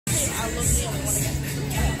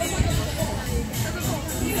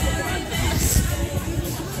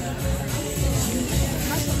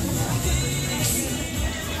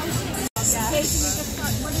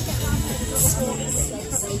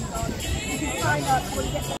Find out when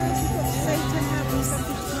you get there. Say 10 having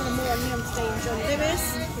something tomorrow more on Neom today in John Lewis.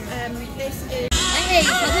 This is... Hey,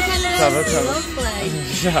 lovely.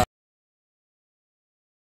 Yeah.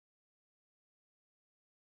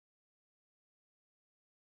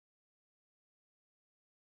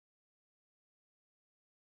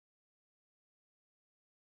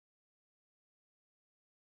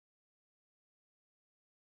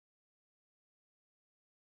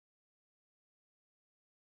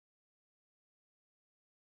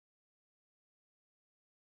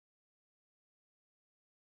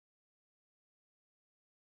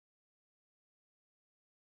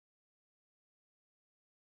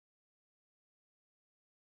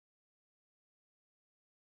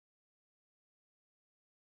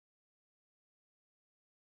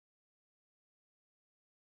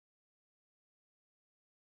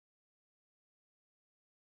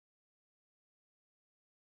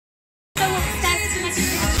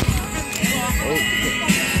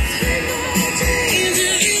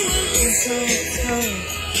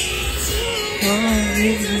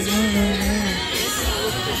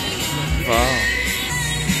 Wow.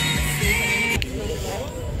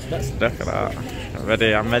 Let's look at that.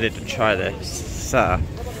 I'm ready to try this. So,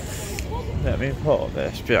 let me put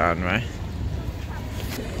this behind me.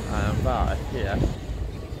 And right here.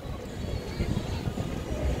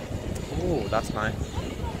 Ooh, that's nice.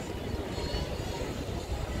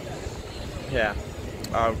 Yeah,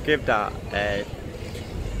 I'll give that a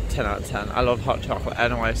 10 out of 10. I love hot chocolate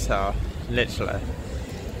anyway, so literally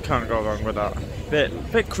can't go wrong with that.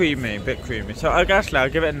 Bit creamy, So I guess I'll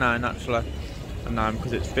give it a 9 actually. A 9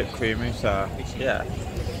 because it's a bit creamy, so yeah.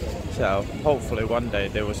 So hopefully one day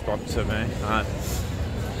they will sponsor me.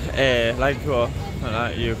 And like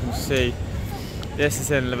you can see, this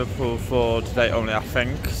is in Liverpool for today only, I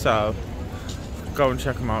think. So go and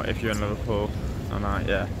check them out if you're in Liverpool. And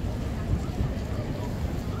yeah.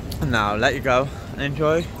 And now I'll let you go and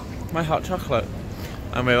enjoy my hot chocolate.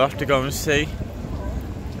 And we'll have to go and see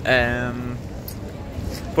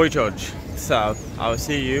Boy George. So I will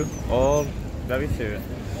see you all very soon.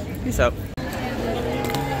 Peace out.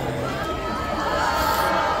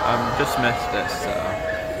 Just missed this, so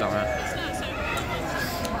damn it.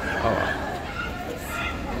 Oh well.